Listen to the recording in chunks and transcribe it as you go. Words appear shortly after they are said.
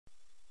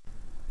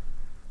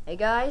Hey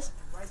guys,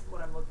 Right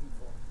what I'm looking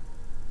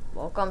for.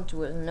 welcome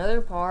to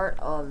another part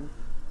of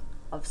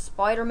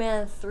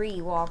Spider-Man 3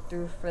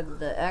 walkthrough for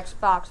the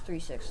Xbox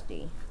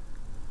 360.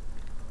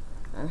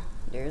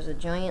 There's a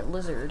giant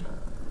lizard.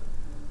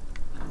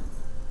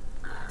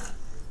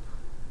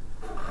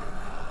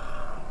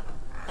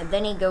 And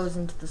then he goes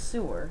into the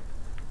sewer.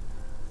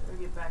 Gotta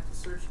get back to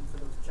searching for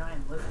those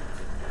giant lizards.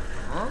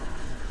 Huh?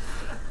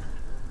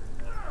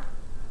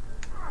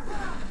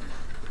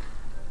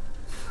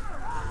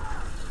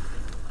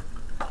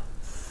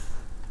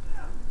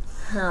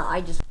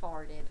 I just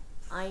farted.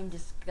 I'm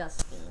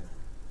disgusting.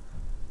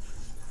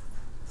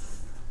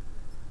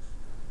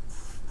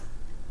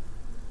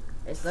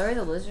 Is Larry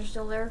the Lizard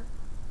still there?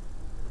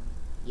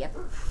 Yep.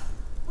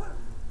 I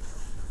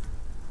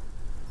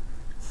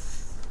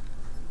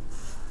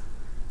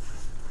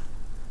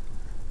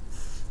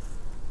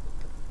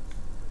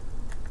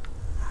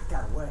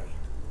got away.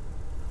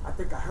 I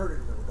think I heard it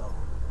a little ago.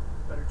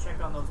 Better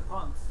check on those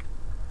punks.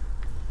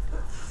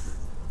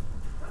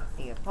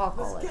 The Let's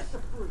apocalypse. get the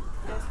freak.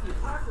 Yes, the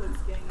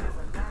Apocalypse Gang has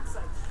a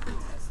backside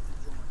street has to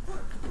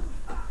join.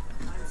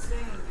 I'm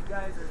saying you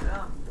guys are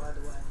dumb, by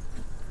the way.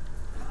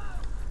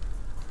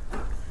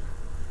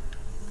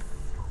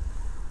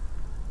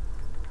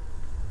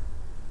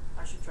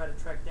 I should try to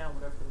track down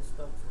whatever those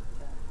thugs were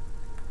attacking.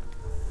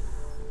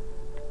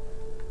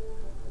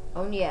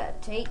 Oh yeah,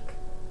 take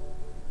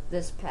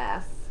this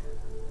path.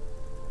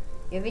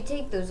 If you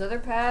take those other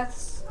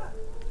paths,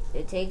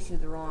 it takes you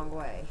the wrong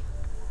way.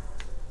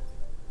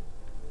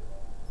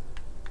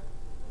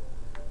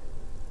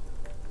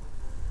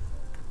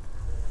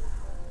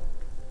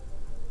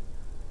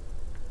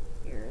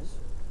 Here's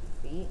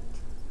feet.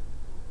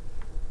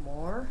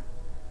 More.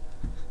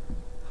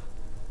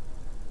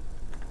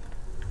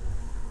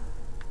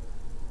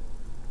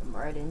 Come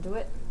right into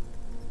it.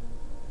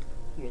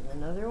 Here's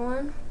another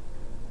one.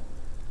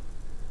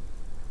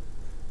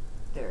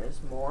 There's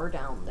more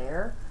down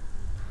there.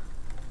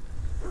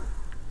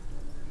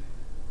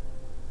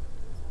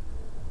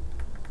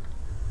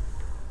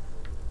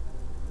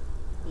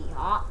 He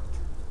hopped.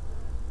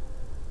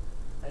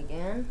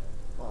 Again.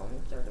 Well, he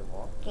started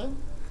walking.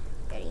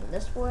 Heading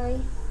this way.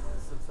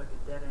 This looks like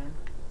a dead end.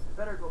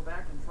 Better go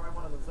back and try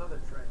one of those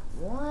other trails.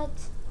 What?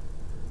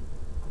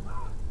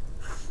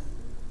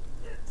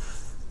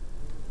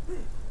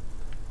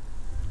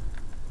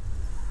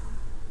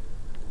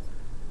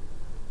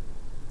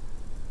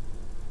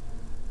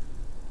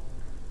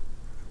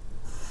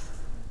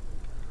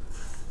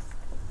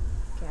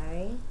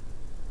 Okay.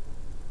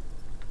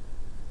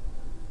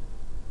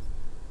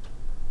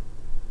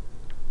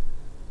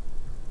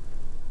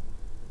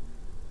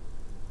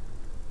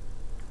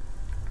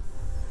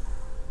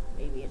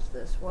 Maybe it's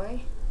this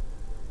way.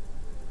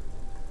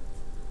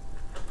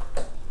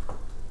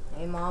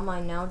 Hey Mom,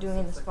 I'm now doing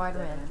the Looks like a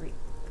Spider-Man dead end. 3.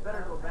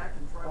 Better go back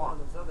and try one of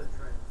those other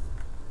trails.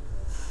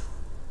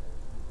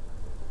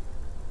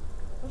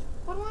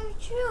 What do I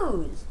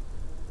choose?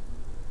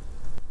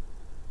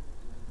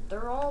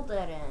 They're all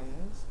dead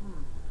ends.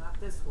 Not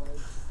this way.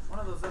 One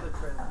of those other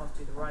trails must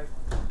be the right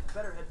one.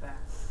 Better head back.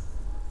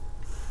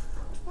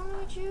 Which one do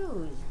I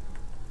choose?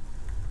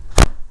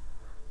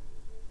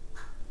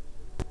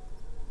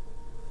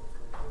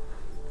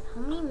 How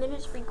many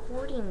minutes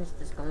recording is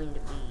this going to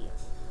be?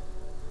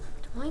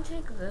 Do I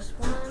take this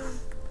one?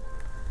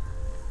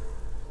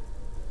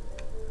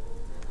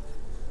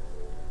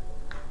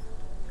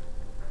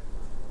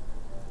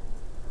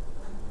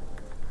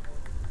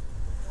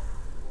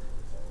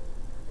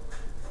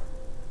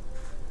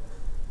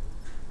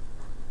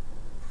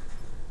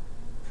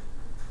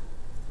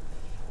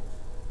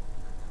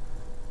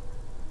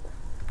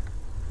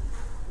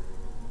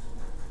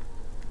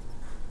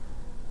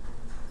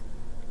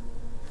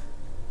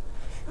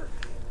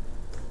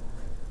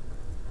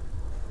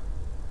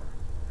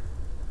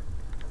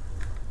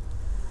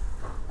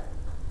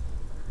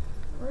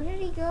 Where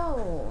did he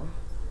go?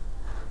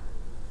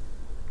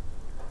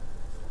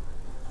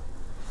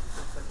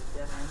 Looks like a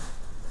dead end.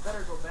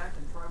 Better go back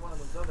and try one of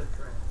those other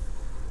trails.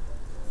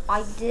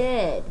 I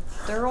did.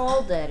 They're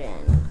all dead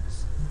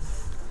ends.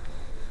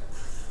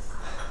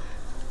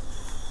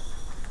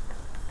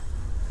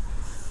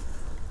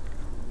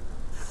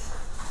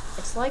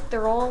 It's like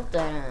they're all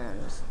dead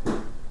ends.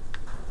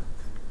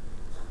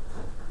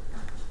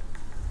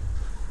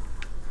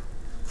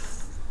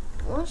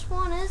 Which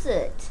one is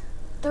it?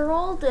 They're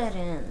all dead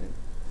ends.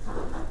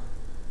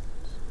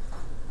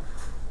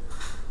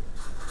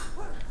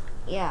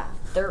 Yeah,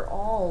 they're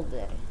all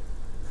dead ends.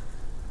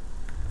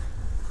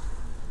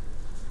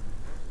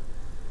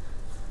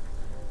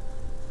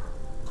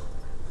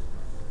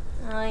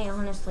 I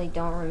honestly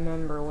don't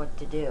remember what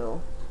to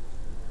do.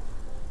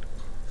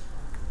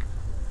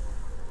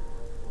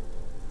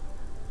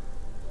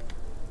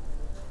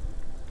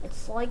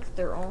 It's like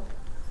they're all...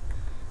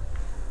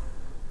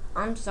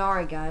 I'm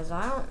sorry guys,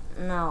 I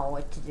don't know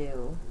what to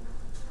do.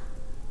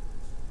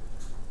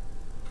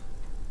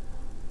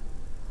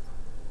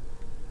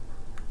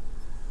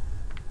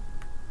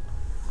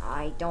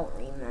 I don't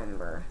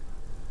remember.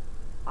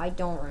 I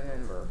don't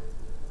remember.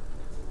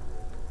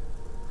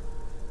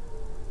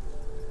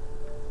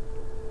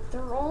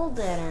 They're all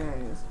dead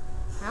ends.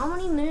 How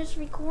many minutes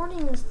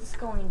recording is this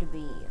going to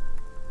be?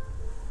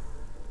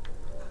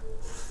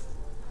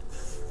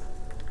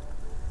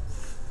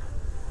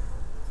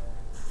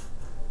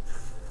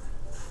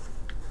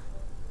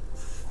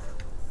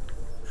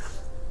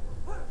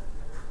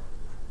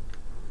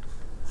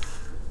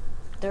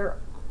 They're...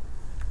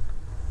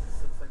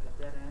 This looks like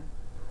a dead end.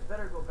 I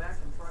better go back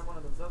and try one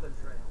of those other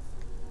trails.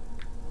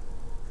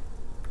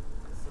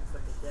 This looks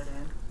like a dead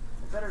end.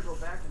 I better go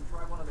back and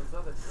try one of those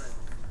other trails.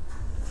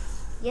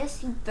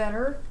 Yes, you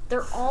better.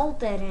 They're all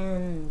dead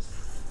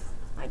ends.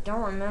 I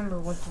don't remember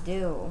what to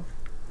do.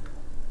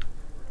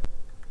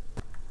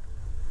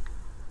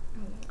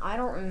 I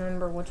don't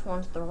remember which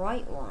one's the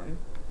right one.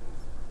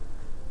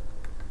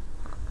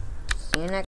 See you next